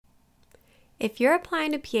If you're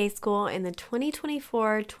applying to PA school in the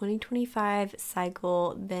 2024-2025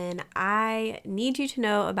 cycle, then I need you to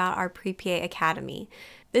know about our Pre-PA Academy.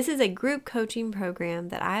 This is a group coaching program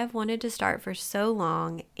that I have wanted to start for so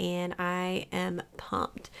long, and I am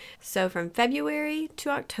pumped. So from February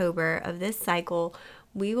to October of this cycle,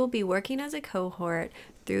 we will be working as a cohort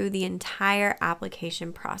through the entire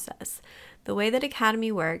application process. The way that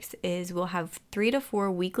Academy works is we'll have 3 to 4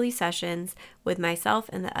 weekly sessions with myself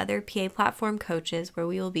and the other PA platform coaches where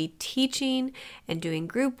we will be teaching and doing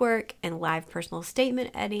group work and live personal statement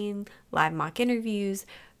editing, live mock interviews,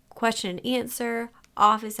 question and answer,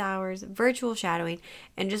 office hours, virtual shadowing,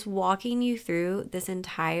 and just walking you through this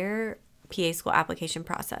entire PA school application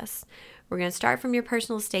process. We're going to start from your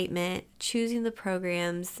personal statement, choosing the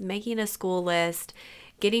programs, making a school list,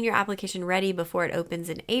 getting your application ready before it opens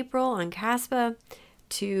in April on CASPA,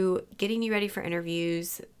 to getting you ready for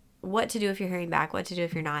interviews, what to do if you're hearing back, what to do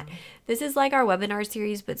if you're not. This is like our webinar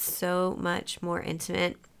series, but so much more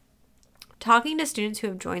intimate. Talking to students who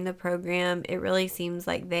have joined the program, it really seems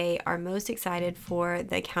like they are most excited for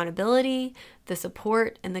the accountability, the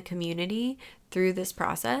support, and the community through this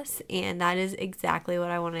process, and that is exactly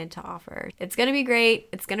what I wanted to offer. It's going to be great.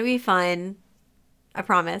 It's going to be fun. I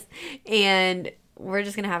promise. And we're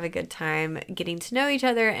just going to have a good time getting to know each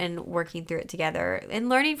other and working through it together and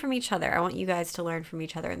learning from each other. I want you guys to learn from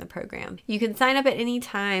each other in the program. You can sign up at any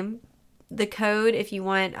time. The code, if you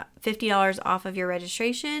want $50 off of your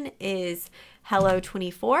registration, is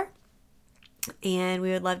HELLO24. And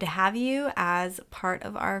we would love to have you as part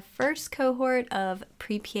of our first cohort of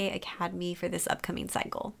Pre-PA Academy for this upcoming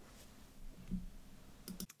cycle.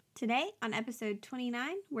 Today, on episode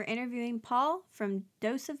 29, we're interviewing Paul from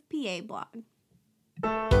Dose of PA blog.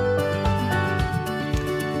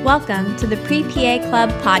 Welcome to the Pre-PA Club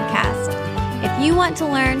podcast. If you want to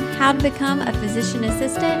learn how to become a physician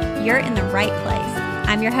assistant, you're in the right place.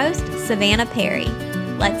 I'm your host, Savannah Perry.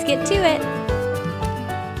 Let's get to it.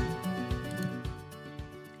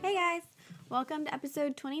 Hey guys, welcome to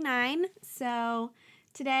episode 29. So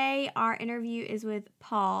today our interview is with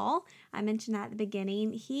Paul. I mentioned that at the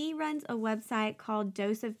beginning. He runs a website called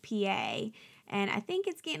Dose of PA. And I think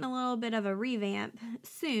it's getting a little bit of a revamp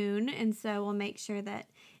soon, and so we'll make sure that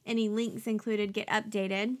any links included get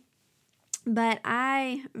updated. But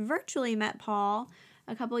I virtually met Paul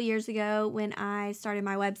a couple of years ago when I started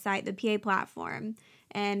my website, the PA Platform.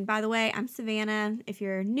 And by the way, I'm Savannah. If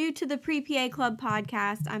you're new to the Pre-PA Club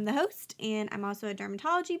podcast, I'm the host, and I'm also a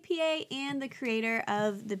dermatology PA and the creator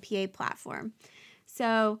of the PA Platform.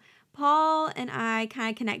 So Paul and I kind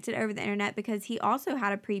of connected over the internet because he also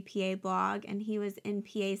had a pre-PA blog and he was in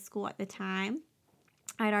PA school at the time.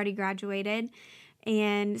 I'd already graduated,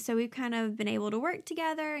 and so we've kind of been able to work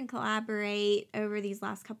together and collaborate over these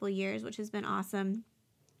last couple of years, which has been awesome.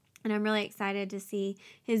 And I'm really excited to see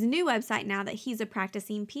his new website now that he's a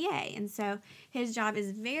practicing PA. And so his job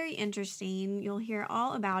is very interesting. You'll hear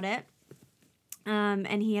all about it.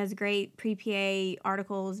 And he has great pre-PA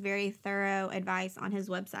articles, very thorough advice on his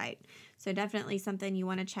website. So definitely something you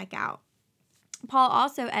want to check out. Paul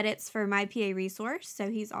also edits for My PA Resource. So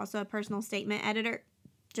he's also a personal statement editor,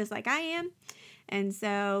 just like I am. And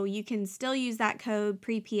so you can still use that code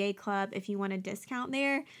Pre-PA Club if you want a discount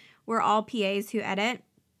there. We're all PAs who edit.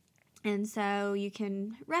 And so you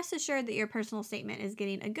can rest assured that your personal statement is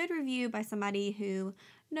getting a good review by somebody who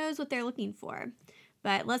knows what they're looking for.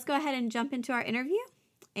 But let's go ahead and jump into our interview.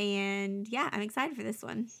 And yeah, I'm excited for this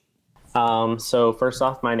one. So first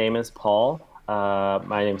off, my name is Paul.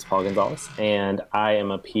 My name is Paul Gonzalez, and I am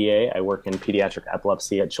a PA. I work in pediatric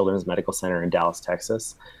epilepsy at Children's Medical Center in Dallas,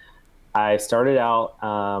 Texas. I started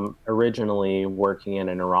out originally working in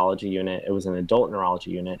a neurology unit. It was an adult neurology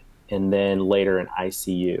unit, and then later an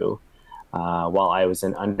ICU while I was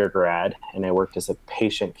in undergrad, and I worked as a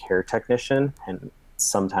patient care technician and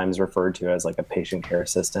sometimes referred to as like a patient care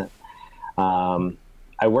assistant.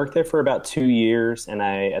 I worked there for about 2 years, and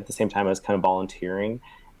at the same time, I was kind of volunteering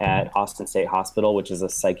at Austin State Hospital, which is a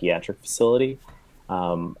psychiatric facility.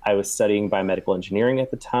 I was studying biomedical engineering at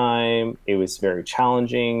the time. It was very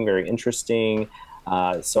challenging, very interesting.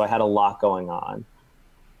 So I had a lot going on.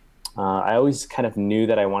 I always kind of knew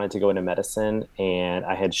that I wanted to go into medicine, and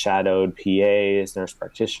I had shadowed PAs, nurse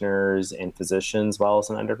practitioners, and physicians while I was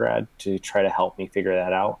an undergrad to try to help me figure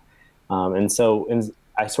that out. And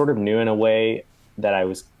I sort of knew in a way that I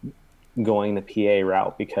was going the PA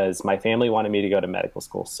route because my family wanted me to go to medical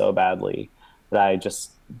school so badly that I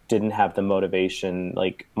just didn't have the motivation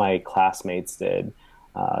like my classmates did.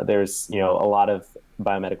 There's, a lot of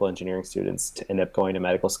biomedical engineering students to end up going to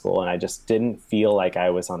medical school, and I just didn't feel like I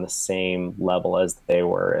was on the same level as they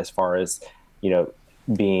were as far as,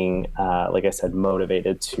 being, like I said,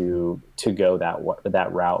 motivated to go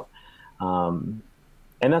that route. And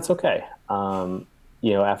that's okay.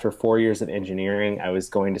 After 4 years of engineering, I was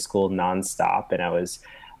going to school nonstop, and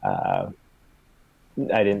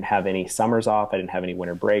I didn't have any summers off. I didn't have any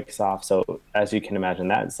winter breaks off. So as you can imagine,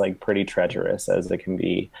 that's like pretty treacherous as it can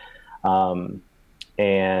be.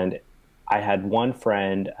 And I had one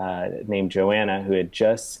friend named Joanna who had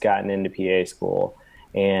just gotten into PA school,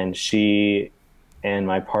 and she and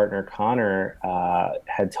my partner Connor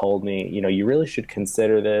had told me, you really should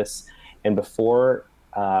consider this. And before,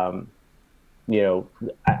 I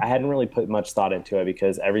hadn't really put much thought into it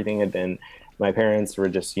because everything had been, my parents were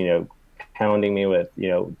just, pounding me with,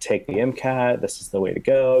 take the MCAT. This is the way to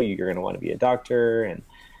go. You're going to want to be a doctor. And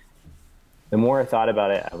the more I thought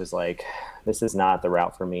about it, I was like, this is not the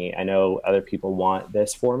route for me. I know other people want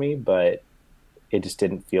this for me, but it just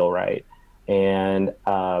didn't feel right. And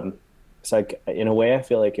so in a way, I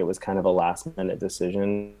feel like it was kind of a last minute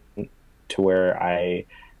decision to where I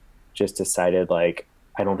just decided, like,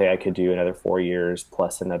 I don't think I could do another 4 years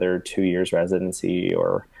plus another 2 years residency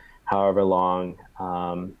or however long.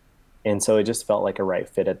 And so it just felt like a right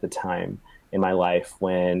fit at the time in my life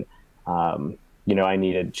when, I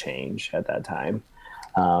needed change at that time.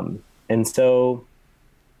 And so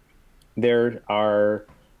there are,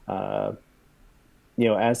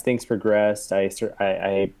 as things progressed,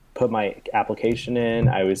 I put my application in.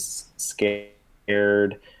 I was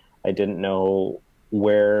scared. I didn't know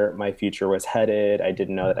where my future was headed. I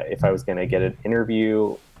didn't know that if I was going to get an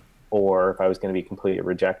interview or if I was going to be completely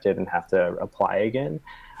rejected and have to apply again.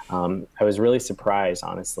 I was really surprised,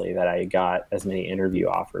 honestly, that I got as many interview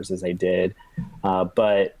offers as I did.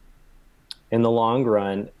 But in the long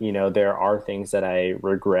run, there are things that I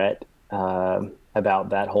regret about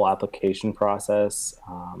that whole application process,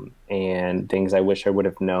 and things I wish I would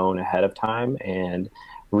have known ahead of time. And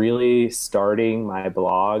really starting my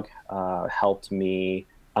blog helped me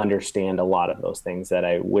understand a lot of those things that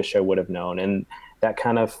I wish I would have known. And that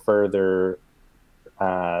kind of further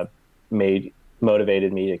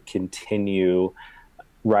motivated me to continue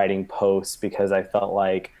writing posts, because I felt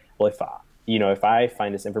like, well, if I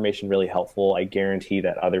find this information really helpful, I guarantee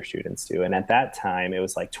that other students do. And at that time, it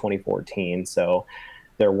was like 2014. So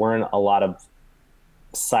there weren't a lot of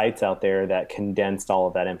sites out there that condensed all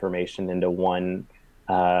of that information into one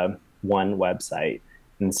website.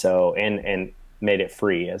 And so, and made it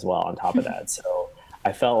free as well on top of that. So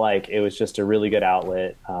I felt like it was just a really good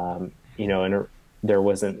outlet, and there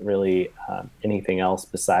wasn't really anything else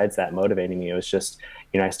besides that motivating me. It was just,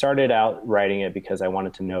 I started out writing it because I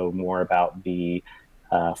wanted to know more about the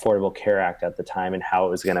Affordable Care Act at the time and how it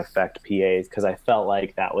was going to affect PAs, because I felt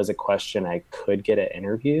like that was a question I could get at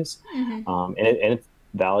interviews. Mm-hmm. And it's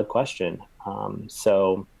a valid question.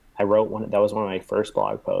 So I wrote that was one of my first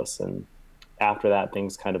blog posts. And after that,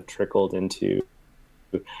 things kind of trickled into,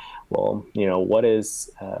 well,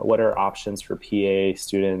 what are options for PA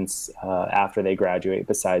students after they graduate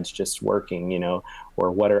besides just working,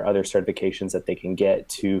 or what are other certifications that they can get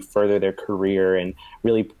to further their career and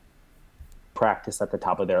really practice at the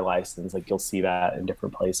top of their license. Like, you'll see that in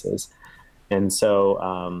different places. And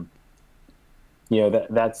so,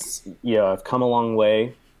 that's, I've come a long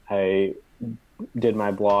way. I did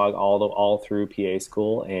my blog all through PA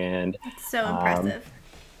school, and it's so impressive.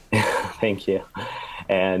 Thank you.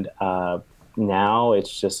 And now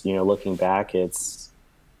it's just, looking back, it's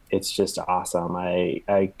just awesome.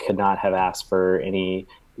 I could not have asked for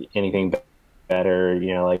anything better,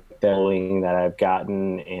 like the following that I've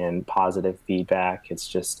gotten and positive feedback. It's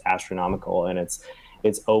just astronomical, and it's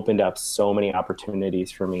opened up so many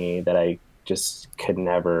opportunities for me that I just could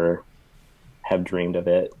never have dreamed of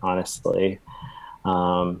it, honestly.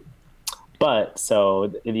 But so,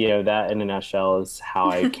 that in a nutshell is how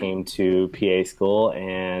I came to PA school,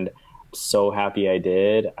 and so happy I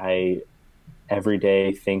did. I every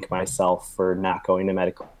day thank myself for not going to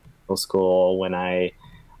medical school. When I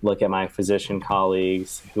look at my physician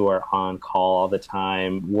colleagues who are on call all the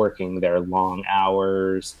time, working their long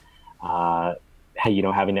hours,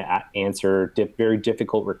 having to answer very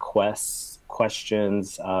difficult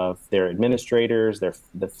questions of their administrators,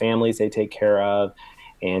 the families they take care of,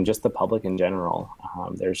 and just the public in general.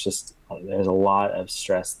 There's a lot of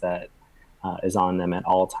stress that is on them at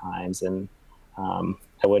all times. And I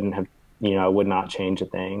would not change a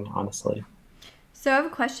thing, honestly. So I have a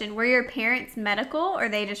question. Were your parents medical, or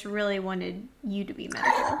they just really wanted you to be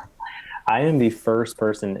medical? I am the first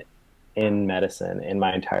person in medicine in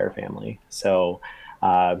my entire family. So,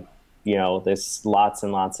 there's lots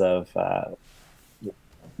and lots of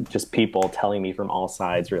just people telling me from all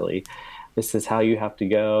sides, really. this is how you have to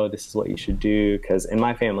go. This is what you should do. Because in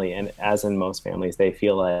my family, and as in most families, they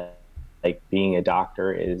feel like being a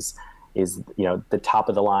doctor is the top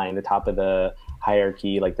of the line, the top of the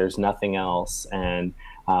hierarchy. Like there's nothing else. And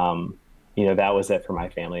that was it for my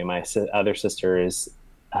family. My other sister is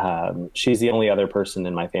she's the only other person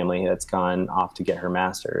in my family that's gone off to get her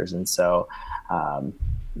master's. And so,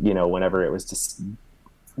 whenever it was just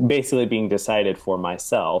basically being decided for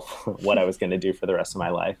myself what I was going to do for the rest of my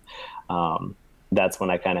life, that's when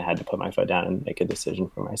I kind of had to put my foot down and make a decision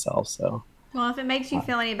for myself. So, well, if it makes you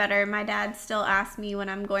feel any better, my dad still asks me when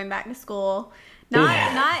I'm going back to school.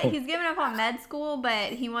 He's given up on med school,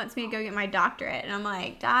 but he wants me to go get my doctorate. And I'm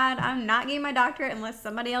like, Dad, I'm not getting my doctorate unless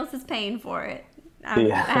somebody else is paying for it. I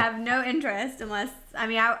have no interest unless,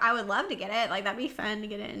 I would love to get it. Like, that'd be fun to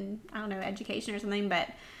get it in, I don't know, education or something, but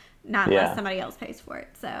not unless somebody else pays for it.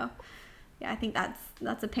 So, yeah, I think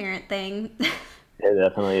that's a parent thing. It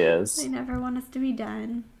definitely is. They never want us to be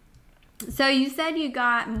done. So you said you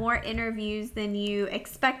got more interviews than you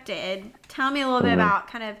expected. Tell me a little bit about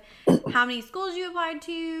kind of how many schools you applied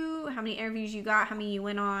to, how many interviews you got, how many you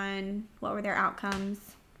went on, what were their outcomes?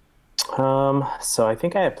 So I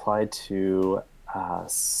think I applied to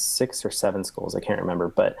 6 or 7 schools. I can't remember.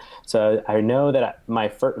 But so I know that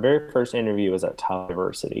my very first interview was at Tufts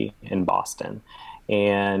University in Boston.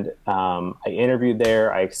 And I interviewed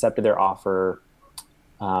there. I accepted their offer.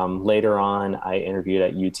 Later on, I interviewed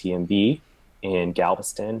at UTMB in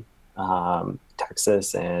Galveston,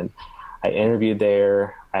 Texas, and I interviewed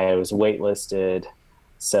there. I was waitlisted.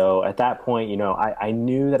 So at that point, I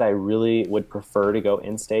knew that I really would prefer to go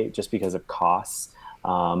in-state just because of costs.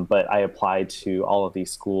 But I applied to all of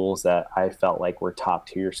these schools that I felt like were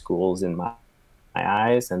top-tier schools in my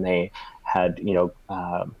eyes, and they had,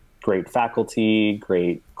 great faculty,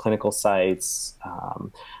 great clinical sites.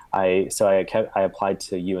 I applied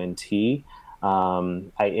to UNT.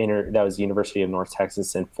 That was University of North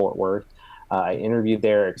Texas in Fort Worth. I interviewed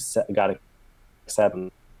there, got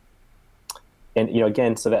accepted. And,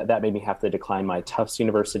 again, so that made me have to decline my Tufts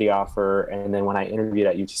University offer. And then when I interviewed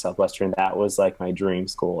at UT Southwestern, that was like my dream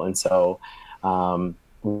school. And so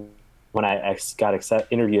when I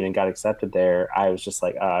interviewed and got accepted there, I was just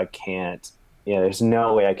like, I can't, there's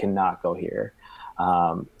no way I cannot go here.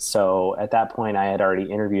 So at that point, I had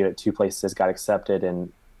already interviewed at 2 places, got accepted,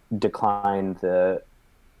 and declined the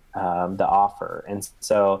offer. And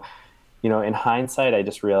so, in hindsight, I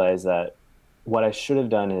just realized that what I should have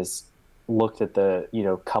done is looked at the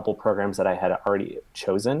couple programs that I had already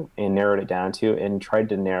chosen and narrowed it down to, and tried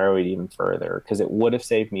to narrow it even further, because it would have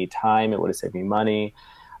saved me time, it would have saved me money,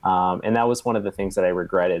 and that was one of the things that I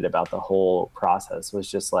regretted about the whole process, was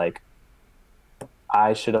just like,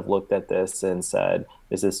 I should have looked at this and said,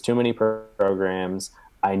 this is too many programs.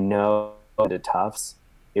 I know at Tufts,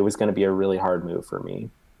 it was going to be a really hard move for me.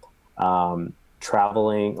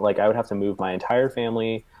 Traveling, like I would have to move my entire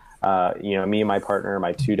family, me and my partner,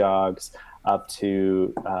 my 2 dogs, up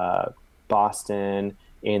to Boston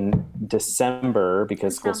in December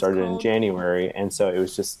because school started in January. And so it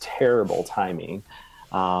was just terrible timing.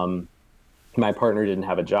 My partner didn't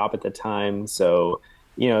have a job at the time. So,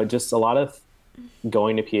 just a lot of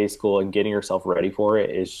going to PA school and getting yourself ready for it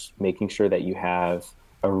is making sure that you have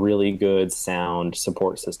a really good, sound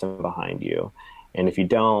support system behind you. And if you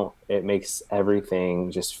don't, it makes everything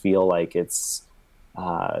just feel like it's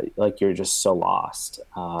like you're just so lost.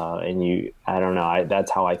 And I don't know,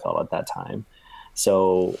 that's how I felt at that time.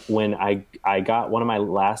 So when I got one of my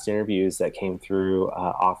last interviews that came through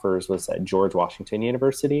offers was at George Washington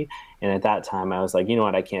University. And at that time I was like, you know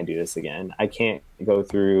what, I can't do this again. I can't go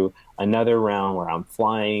through another round where I'm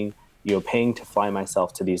flying, paying to fly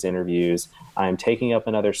myself to these interviews. I'm taking up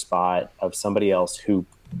another spot of somebody else who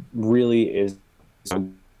really is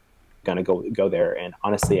going to go there. And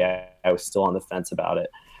honestly, I was still on the fence about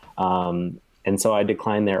it. And so I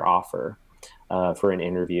declined their offer for an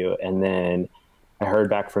interview. And then I heard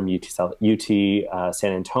back from UT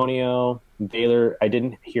San Antonio, Baylor. I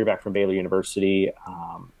didn't hear back from Baylor University.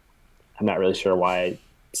 I'm not really sure why.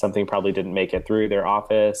 Something probably didn't make it through their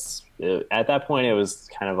office. At that point, it was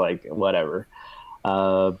kind of like, whatever.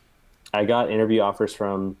 I got interview offers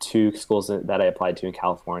from 2 schools that I applied to in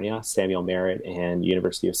California, Samuel Merritt and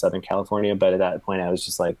University of Southern California. But at that point, I was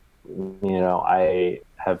just like,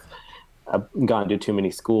 I've gone to too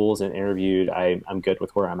many schools and interviewed. I'm good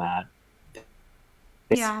with where I'm at.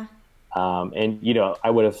 Yeah. And, I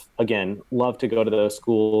would have, again, loved to go to those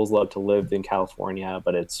schools, loved to live in California,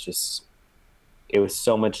 but it was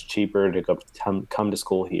so much cheaper to come to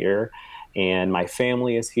school here. And my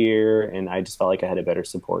family is here, and I just felt like I had a better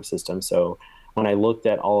support system. So when I looked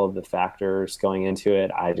at all of the factors going into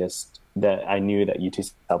it, I just that I knew that UT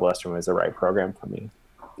Southwestern was the right program for me.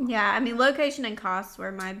 Yeah, I mean, location and costs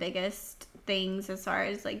were my biggest things as far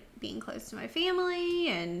as like being close to my family,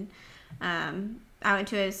 and I went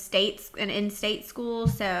to an in-state school,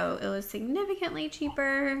 so it was significantly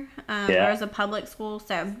cheaper. There was a public school,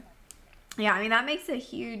 so yeah, I mean that makes a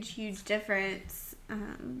huge difference,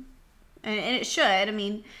 and it should. I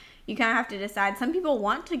mean, you kind of have to decide. Some people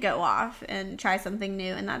want to go off and try something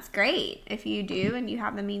new, and that's great if you do and you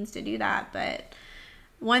have the means to do that, but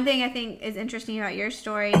one thing I think is interesting about your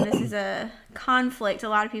story, and this is a conflict a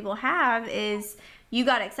lot of people have, is you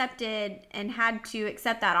got accepted and had to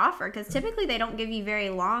accept that offer, because typically they don't give you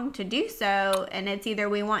very long to do so, and it's either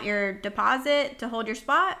we want your deposit to hold your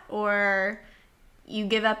spot or you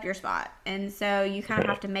give up your spot. And so you kind of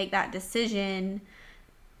have to make that decision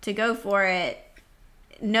to go for it,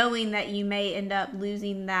 knowing that you may end up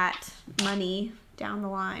losing that money down the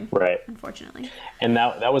line, right? Unfortunately. And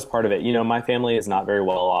that was part of it. My family is not very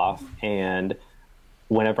well off, and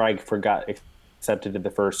whenever I got accepted to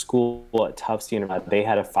the first school at Tufts University, they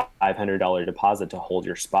had a $500 deposit to hold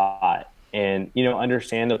your spot. And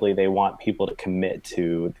understandably, they want people to commit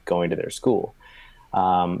to going to their school.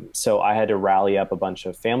 So I had to rally up a bunch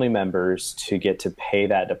of family members to get to pay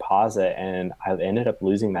that deposit, and I ended up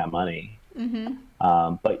losing that money. Mm-hmm.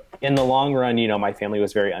 But in the long run, my family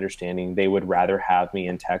was very understanding. They would rather have me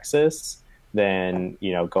in Texas than,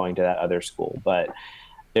 going to that other school. But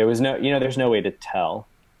there was there's no way to tell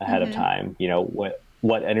ahead of time,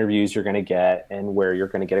 what interviews you're going to get and where you're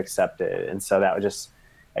going to get accepted. And so that was just,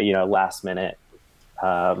 last minute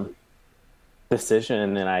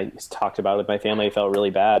decision. And I talked about it with my family. It felt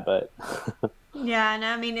really bad, but yeah, no,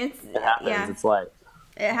 I mean, it happens. Yeah. It's life.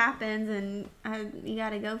 It happens, and you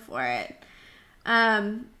got to go for it.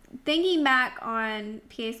 Thinking back on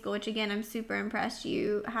PA school, which again, I'm super impressed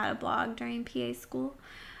you had a blog during PA school.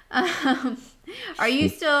 Are you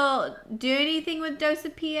still doing anything with Dose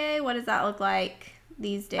of PA? What does that look like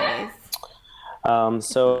these days?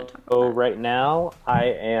 So right now I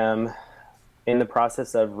am in the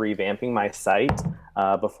process of revamping my site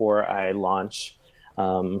before I launch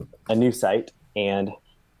a new site. And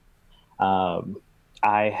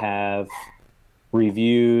I have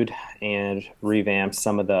reviewed and revamped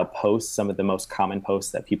some of the posts, some of the most common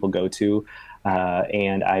posts that people go to.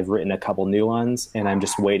 And I've written a couple new ones, and I'm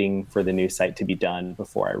just waiting for the new site to be done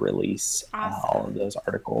before I release all of those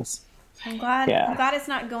articles. I'm glad it's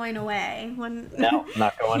not going away. No,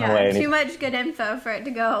 not going away. Too much good info for it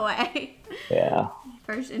to go away. Yeah.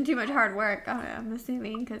 And too much hard work, I'm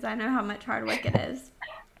assuming, because I know how much hard work it is.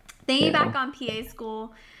 Thinking back on PA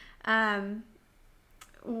school,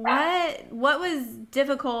 what was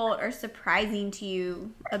difficult or surprising to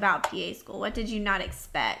you about PA school? What did you not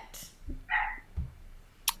expect?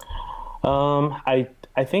 I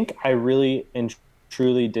think I really and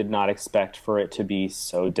truly did not expect for it to be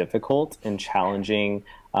so difficult and challenging,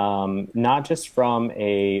 not just from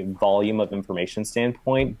a volume of information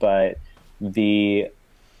standpoint, but the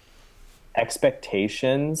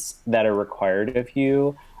expectations that are required of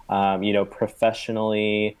you,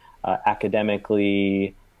 professionally,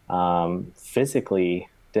 academically, physically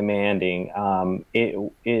demanding.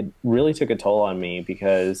 It really took a toll on me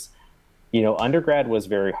because, undergrad was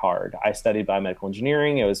very hard. I studied biomedical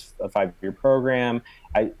engineering. It was a 5-year program.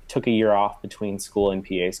 I took a year off between school and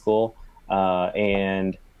PA school.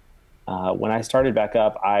 And when I started back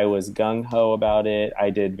up, I was gung-ho about it. I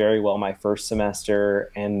did very well my first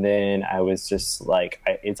semester. And then I was just like,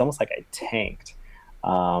 it's almost like I tanked.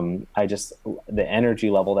 The energy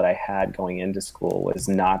level that I had going into school was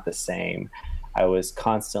not the same. I was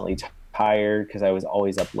constantly tired because I was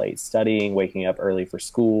always up late studying, waking up early for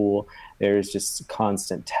school. There's just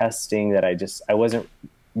constant testing that I wasn't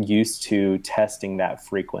used to testing that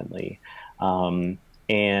frequently. And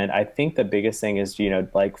I think the biggest thing is,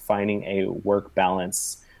 finding a work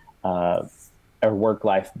balance, or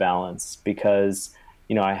work-life balance, because,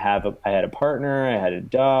 I had a partner, I had a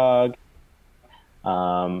dog,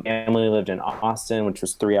 Emily lived in Austin, which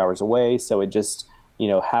was 3 hours away. So it just,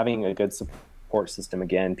 having a good support system,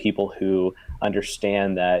 again, people who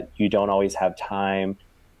understand that you don't always have time,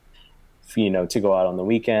 to go out on the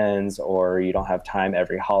weekends, or you don't have time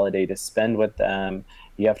every holiday to spend with them.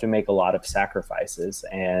 You have to make a lot of sacrifices.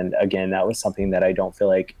 And again, that was something that I don't feel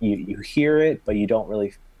like you hear it, but you don't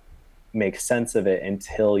really make sense of it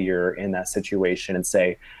until you're in that situation and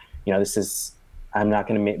say, I'm not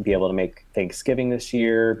going to be able to make Thanksgiving this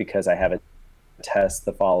year because I have a test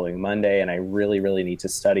the following Monday and I really, really need to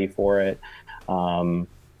study for it. And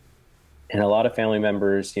a lot of family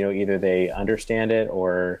members, either they understand it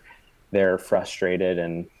or they're frustrated.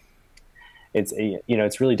 And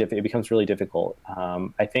it's really it becomes really difficult.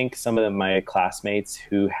 I think some of my classmates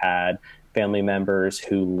who had family members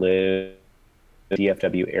who live in the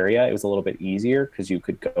DFW area, it was a little bit easier because you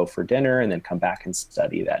could go for dinner and then come back and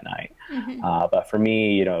study that night. But for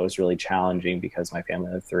me, it was really challenging because my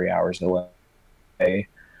family lived 3 hours away.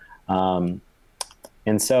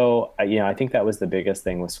 And so, I think that was the biggest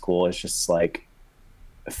thing with school, is just like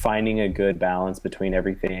finding a good balance between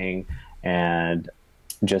everything and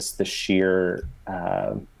just the sheer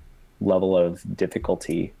level of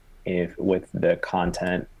difficulty with the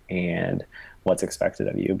content and what's expected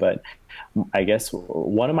of you. But I guess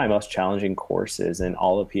one of my most challenging courses in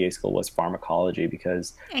all of PA school was pharmacology,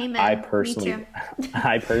 because Amen. I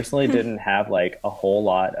personally didn't have like a whole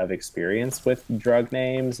lot of experience with drug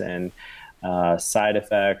names and side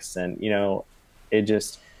effects. And,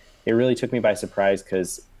 it really took me by surprise,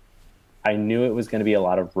 because I knew it was going to be a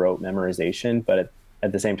lot of rote memorization, but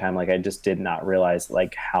at the same time, like, I just did not realize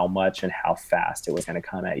like how much and how fast it was going to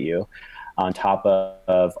come at you on top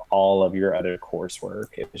of all of your other coursework.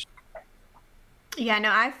 Yeah,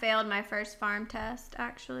 no, I failed my first pharm test,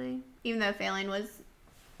 actually, even though failing was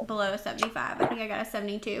below a 75. I think I got a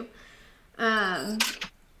 72.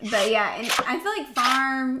 But yeah, and I feel like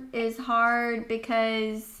pharm is hard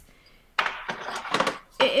because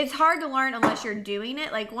it's hard to learn unless you're doing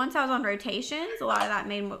it. Like, once I was on rotations, a lot of that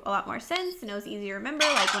made a lot more sense, and it was easy to remember.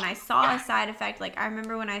 Like, when I saw a side effect, like, I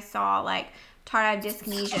remember when I saw like tardive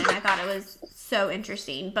dyskinesia, and I thought it was so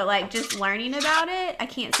interesting, but like, just learning about it, I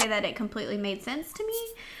can't say that it completely made sense to me.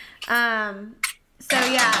 So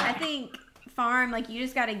yeah, I think pharm, like, you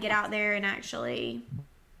just got to get out there and actually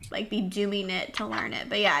like be doing it to learn it.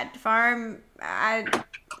 But yeah, pharm, I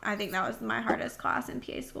think that was my hardest class in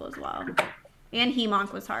PA school as well. And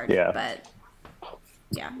HEMONC was hard. Yeah. But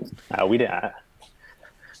yeah.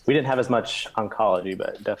 We didn't have as much oncology,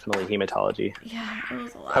 but definitely hematology. Yeah, it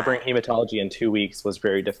was a lot. Covering hematology in 2 weeks was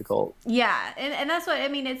very difficult. Yeah, and that's what I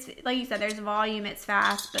mean. It's like you said, there's volume, it's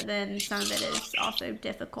fast, but then some of it is also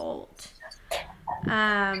difficult.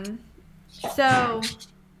 So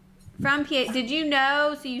from PA, did you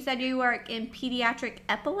know? So you said you work in pediatric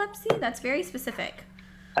epilepsy. That's very specific.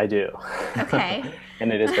 I do. Okay.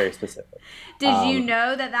 And it is very specific. Did you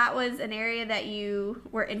know that was an area that you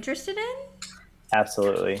were interested in?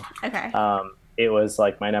 Absolutely. Okay. It was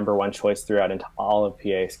like my number one choice throughout into all of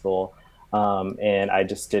PA school. And I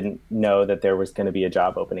just didn't know that there was going to be a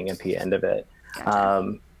job opening at the end of it.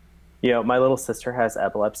 Gotcha. My little sister has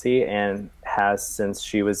epilepsy and has since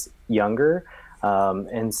she was younger.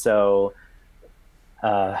 And so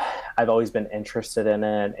I've always been interested in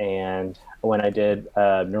it. And when I did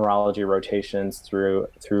neurology rotations through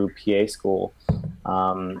PA school,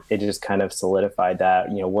 it just kind of solidified that,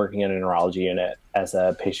 working in a neurology unit as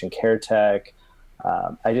a patient care tech,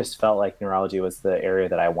 I just felt like neurology was the area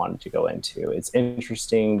that I wanted to go into. It's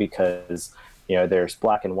interesting because, there's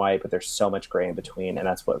black and white, but there's so much gray in between. And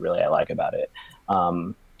that's what really I like about it,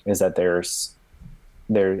 is that there's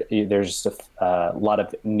just a lot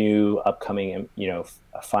of new upcoming,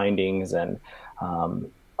 findings and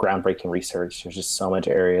groundbreaking research. There's just so much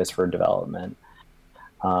areas for development.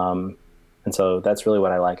 And so that's really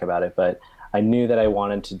what I like about it. But I knew that I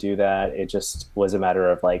wanted to do that. It just was a matter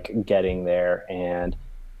of like getting there. And,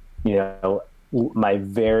 my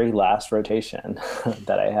very last rotation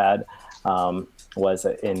that I had was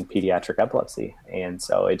in pediatric epilepsy. And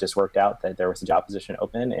so it just worked out that there was a job position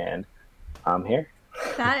open, and I'm here.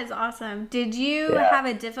 That is awesome. Did you have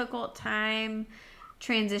a difficult time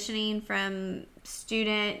transitioning from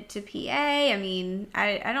student to PA? I mean,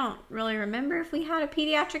 I don't really remember if we had a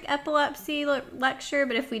pediatric epilepsy lecture,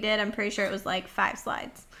 but if we did, I'm pretty sure it was like 5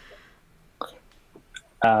 slides.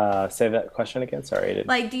 Say that question again. Sorry.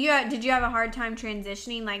 Like, did you have a hard time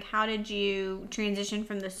transitioning? Like, how did you transition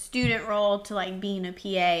from the student role to like being a PA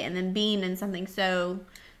and then being in something so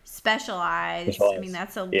specialized? I mean,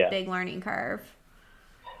 that's a big learning curve.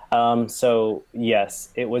 So yes,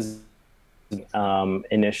 it was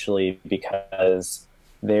initially because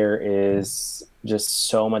there is just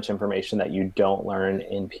so much information that you don't learn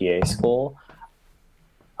in PA school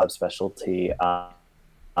of specialty,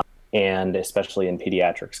 and especially in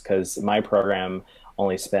pediatrics, because my program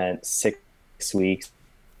only spent 6 weeks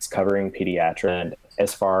covering pediatrics. And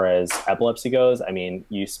as far as epilepsy goes, I mean,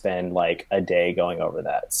 you spend like a day going over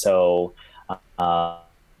that. So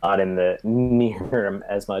not in the near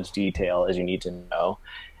as much detail as you need to know.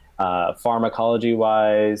 Pharmacology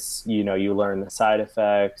wise, you learn the side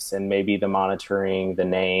effects and maybe the monitoring, the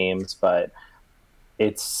names, but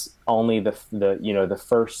it's only the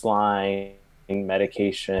first line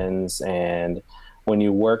medications. And when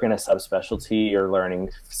you work in a subspecialty, you're learning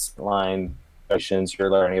line options,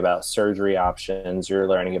 you're learning about surgery options, you're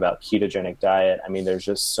learning about ketogenic diet. I mean, there's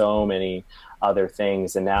just so many other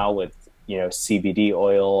things. And now with, CBD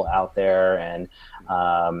oil out there, and,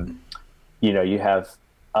 you have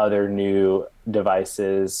other new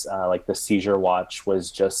devices, like the Seizure Watch was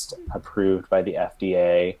just approved by the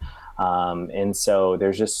FDA. And so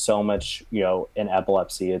there's just so much, in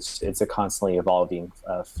epilepsy, it's a constantly evolving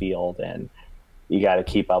field, and you got to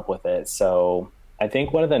keep up with it. So I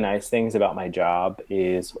think one of the nice things about my job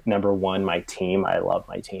is, number one, my team. I love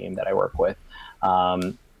my team that I work with.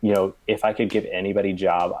 If I could give anybody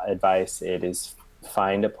job advice, it is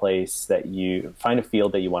find a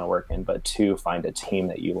field that you want to work in, but two, find a team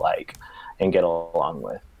that you like and get along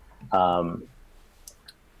with.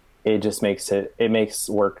 It just makes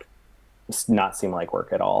work not seem like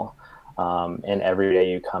work at all. And every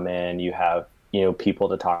day you come in, you have, people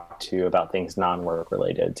to talk to about things non-work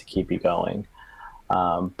related to keep you going.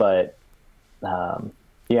 So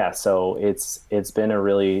it's been a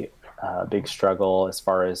really big struggle as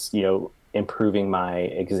far as, improving my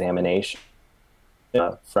examination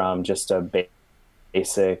from just a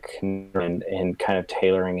basic and kind of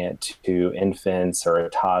tailoring it to infants or a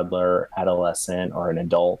toddler, adolescent, or an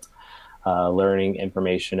adult, learning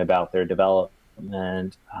information about their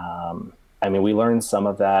development. We learned some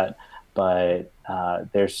of that, but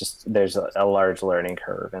there's a large learning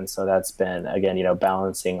curve. And so that's been, again,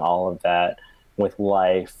 balancing all of that with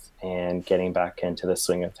life and getting back into the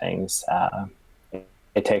swing of things.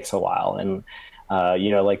 It takes a while. And,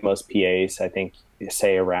 like most PAs, I think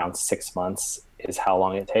say around 6 months is how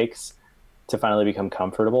long it takes to finally become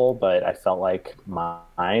comfortable. But I felt like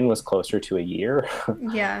mine was closer to a year.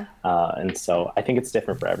 Yeah. And so I think it's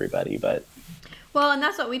different for everybody, but. Well, and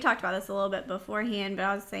that's what we talked about this a little bit beforehand, but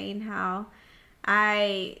I was saying how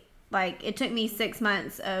it took me 6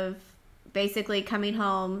 months of basically coming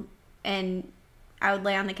home and I would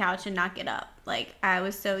lay on the couch and not get up. Like, I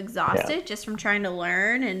was so exhausted just from trying to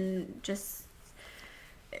learn and just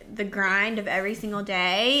the grind of every single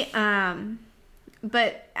day.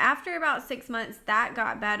 But after about 6 months, that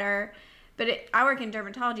got better. But I work in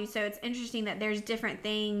dermatology, so it's interesting that there's different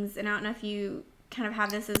things, and I don't know if you kind of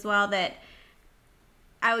have this as well, that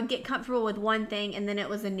I would get comfortable with one thing and then it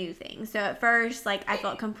was a new thing. So at first, I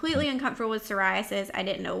felt completely uncomfortable with psoriasis. I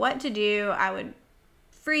didn't know what to do. I would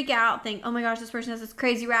freak out, think, oh my gosh, this person has this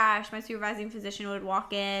crazy rash. My supervising physician would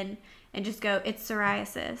walk in and just go, it's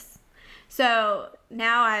psoriasis. So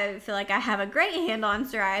now I feel like I have a great handle on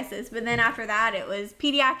psoriasis. But then after that, it was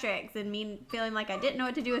pediatrics and me feeling like I didn't know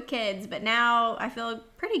what to do with kids. But now I feel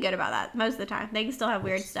pretty good about that most of the time. They can still have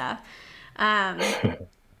weird stuff.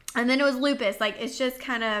 And then it was lupus. It's just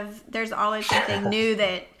kind of, there's always something new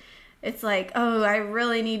that it's like, oh, I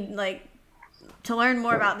really need to learn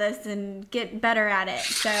more about this and get better at it.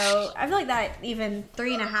 So I feel like that even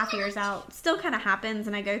 3.5 years out still kind of happens,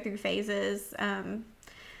 and I go through phases.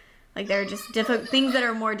 There are just things that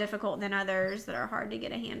are more difficult than others that are hard to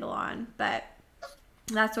get a handle on. But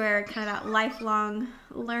that's where kind of that lifelong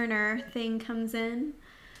learner thing comes in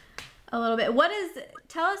a little bit.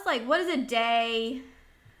 Tell us what is a day?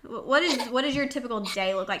 What does your typical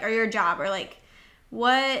day look like, or your job, or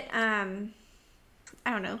what? I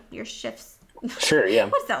don't know, your shifts. Sure, yeah.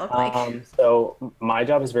 What's that look like? So my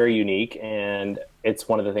job is very unique, and it's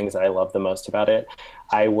one of the things that I love the most about it.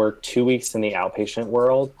 I work 2 weeks in the outpatient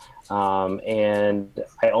world, and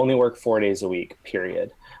I only work 4 days a week,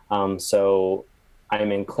 period. So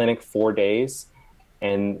I'm in clinic 4 days,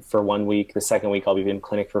 and for 1 week, the second week I'll be in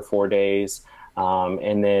clinic for 4 days.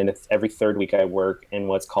 And then every third week I work in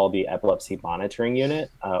what's called the Epilepsy Monitoring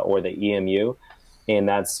Unit, or the EMU. And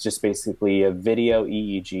that's just basically a video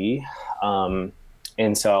EEG.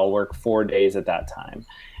 And so I'll work 4 days at that time.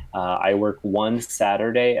 I work one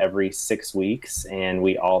Saturday every 6 weeks, and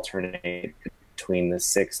we alternate between the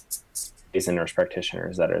 6 days and nurse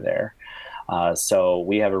practitioners that are there. So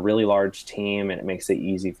we have a really large team, and it makes it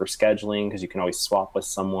easy for scheduling because you can always swap with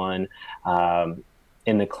someone.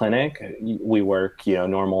 In the clinic, we work,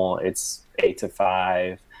 normal, it's 8 to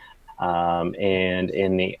 5. And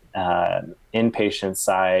in the inpatient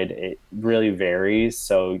side, it really varies.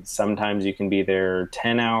 So sometimes you can be there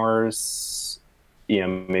 10 hours,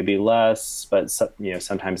 maybe less, but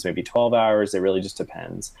sometimes maybe 12 hours. It really just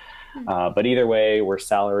depends. But either way, we're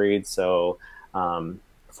salaried. So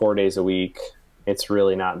 4 days a week, it's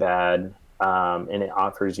really not bad. And it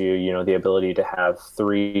offers you, the ability to have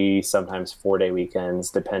 3, sometimes 4 day weekends,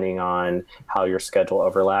 depending on how your schedule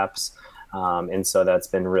overlaps. And so that's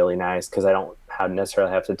been really nice because I don't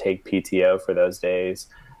necessarily have to take PTO for those days.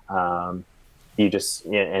 And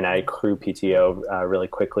I accrue PTO really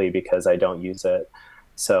quickly because I don't use it.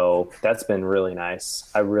 So that's been really nice.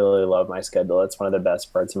 I really love my schedule. It's one of the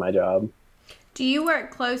best parts of my job. Do you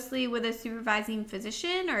work closely with a supervising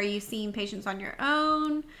physician, or are you seeing patients on your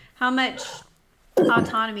own? How much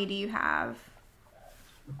autonomy do you have?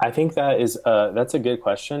 I think that's a good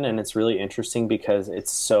question, and it's really interesting because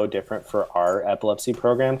it's so different for our epilepsy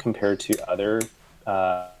program compared to other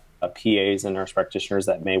PAs and nurse practitioners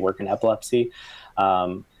that may work in epilepsy.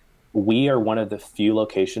 Um, we are one of the few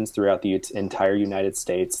locations throughout the entire United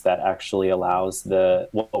States that actually allows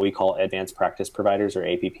what we call advanced practice providers, or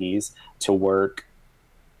APPs, to work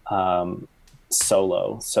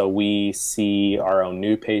solo. So we see our own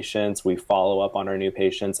new patients, we follow up on our new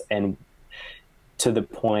patients, and to the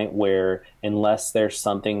point where unless there's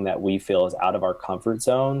something that we feel is out of our comfort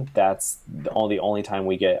zone, that's the only time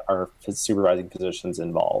we get our supervising physicians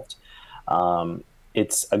involved.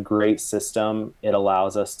 It's a great system. It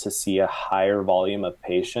allows us to see a higher volume of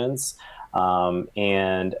patients.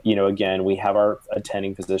 And, again, we have our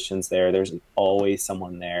attending physicians there. There's always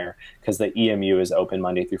someone there because the EMU is open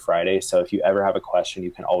Monday through Friday. So if you ever have a question,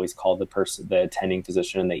 you can always call the attending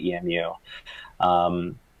physician in the EMU.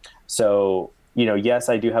 Yes,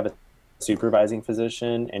 I do have a supervising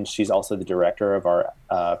physician, and she's also the director of our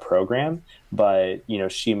program. But,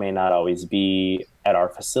 she may not always be at our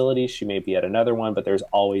facility. She may be at another one, but there's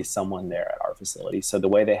always someone there at our facility. So the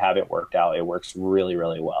way they have it worked out, it works really,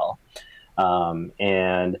 really well. Like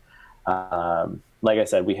I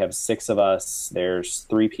said, we have 6 of us. There's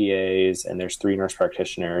 3 PAs and there's 3 nurse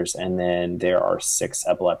practitioners. And then there are 6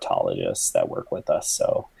 epileptologists that work with us.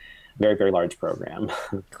 So very, very large program.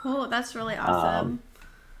 Cool. That's really awesome.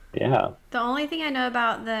 Yeah. The only thing I know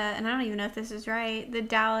about and I don't even know if this is right, the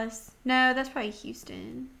Dallas, no, that's probably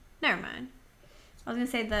Houston. Never mind. I was going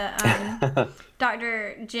to say the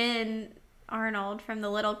Dr. Jen Arnold from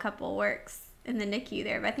The Little Couple works in the NICU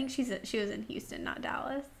there, but I think she was in Houston, not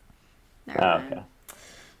Dallas. Never mind. Okay.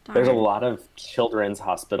 There's a lot of children's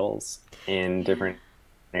hospitals in different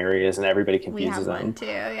areas, and everybody confuses them. We have one too,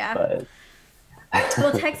 yeah. But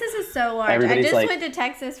well, Texas is so large. I just went to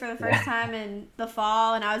Texas for the first time in the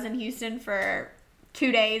fall, and I was in Houston for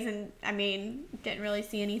 2 days, and didn't really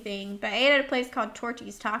see anything. But I ate at a place called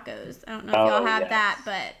Torchy's Tacos. I don't know if y'all have that,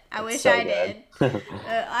 but I wish I did.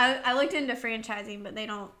 I looked into franchising, but they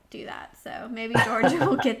don't do that. So maybe Georgia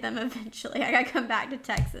will get them eventually. I gotta come back to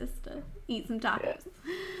Texas to eat some tacos.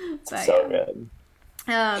 Yeah. So good.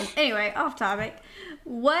 Anyway, off topic.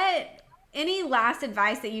 Any last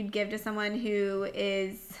advice that you'd give to someone who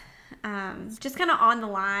is just kind of on the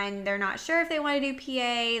line? They're not sure if they want to do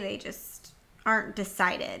PA. They just aren't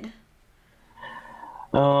decided.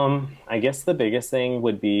 I guess the biggest thing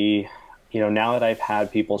would be, now that I've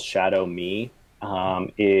had people shadow me,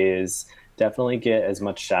 is definitely get as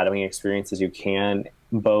much shadowing experience as you can,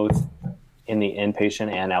 both in the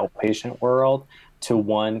inpatient and outpatient world, to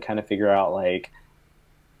kind of figure out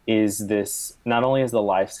is this, not only is the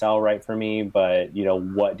lifestyle right for me, but,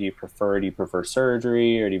 what do you prefer? Do you prefer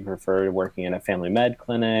surgery, or do you prefer working in a family med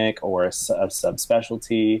clinic or a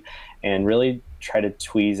subspecialty? And really try to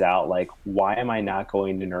tweeze out, why am I not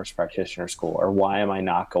going to nurse practitioner school, or why am I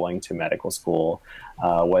not going to medical school?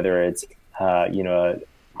 Whether it's, an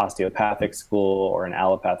osteopathic school or an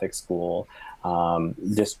allopathic school,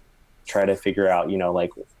 just try to figure out,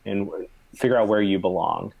 figure out where you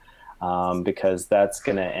belong. Because that's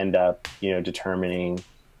going to end up, determining,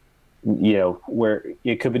 where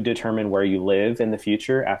it could determine where you live in the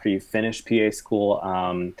future after you finish PA school.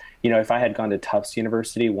 If I had gone to Tufts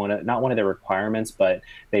University, not one of the requirements, but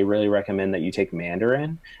they really recommend that you take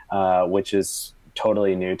Mandarin, which is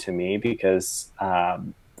totally new to me because I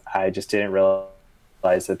just didn't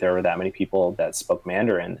realize that there were that many people that spoke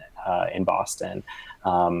Mandarin in Boston,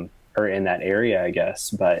 or in that area, I guess.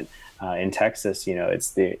 But in Texas,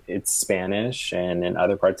 it's Spanish, and in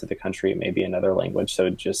other parts of the country, it may be another language. So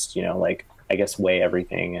just, I guess, weigh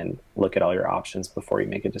everything and look at all your options before you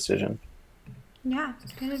make a decision. Yeah,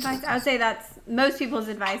 good advice. I would say that's most people's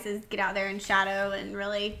advice is get out there and shadow and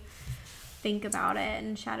really think about it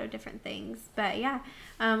and shadow different things. But yeah,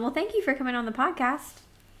 well, thank you for coming on the podcast.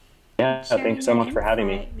 Yeah, thanks so much for having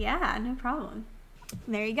me. Yeah, no problem.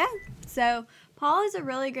 There you go. So Paul is a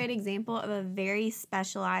really great example of a very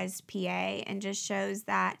specialized PA, and just shows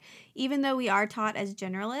that even though we are taught as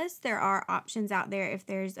generalists, there are options out there if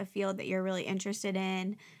there's a field that you're really interested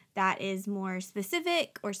in that is more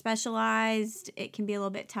specific or specialized. It can be a little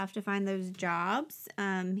bit tough to find those jobs.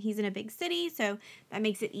 He's in a big city, so that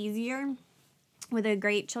makes it easier with a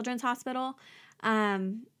great children's hospital.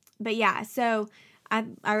 But yeah, so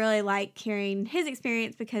I really like hearing his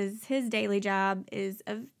experience because his daily job is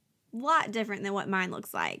a lot different than what mine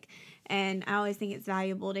looks like. And I always think it's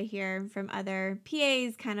valuable to hear from other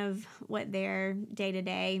PAs kind of what their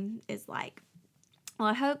day-to-day is like. Well,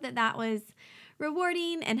 I hope that was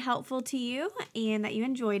rewarding and helpful to you and that you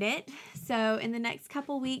enjoyed it. So in the next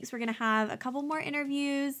couple weeks, we're going to have a couple more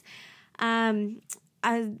interviews.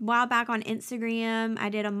 A while back on Instagram, I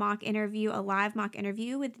did a live mock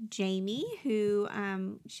interview with Jamie, who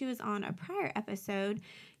she was on a prior episode.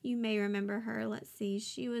 You may remember her. Let's see.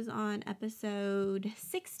 She was on episode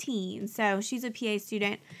 16. So she's a PA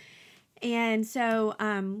student. And so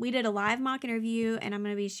we did a live mock interview, and I'm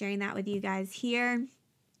going to be sharing that with you guys here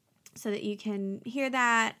so that you can hear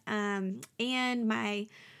that. And my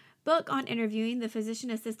book on interviewing, the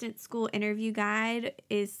Physician Assistant School Interview Guide,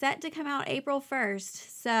 is set to come out April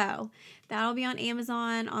 1st. So that'll be on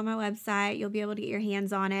Amazon, on my website. You'll be able to get your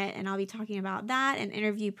hands on it, and I'll be talking about that and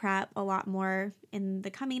interview prep a lot more in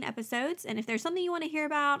the coming episodes. And if there's something you want to hear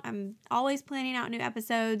about, I'm always planning out new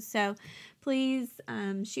episodes. So please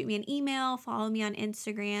shoot me an email, follow me on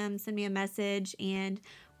Instagram, send me a message, and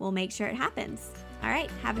we'll make sure it happens. All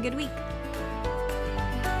right, have a good week.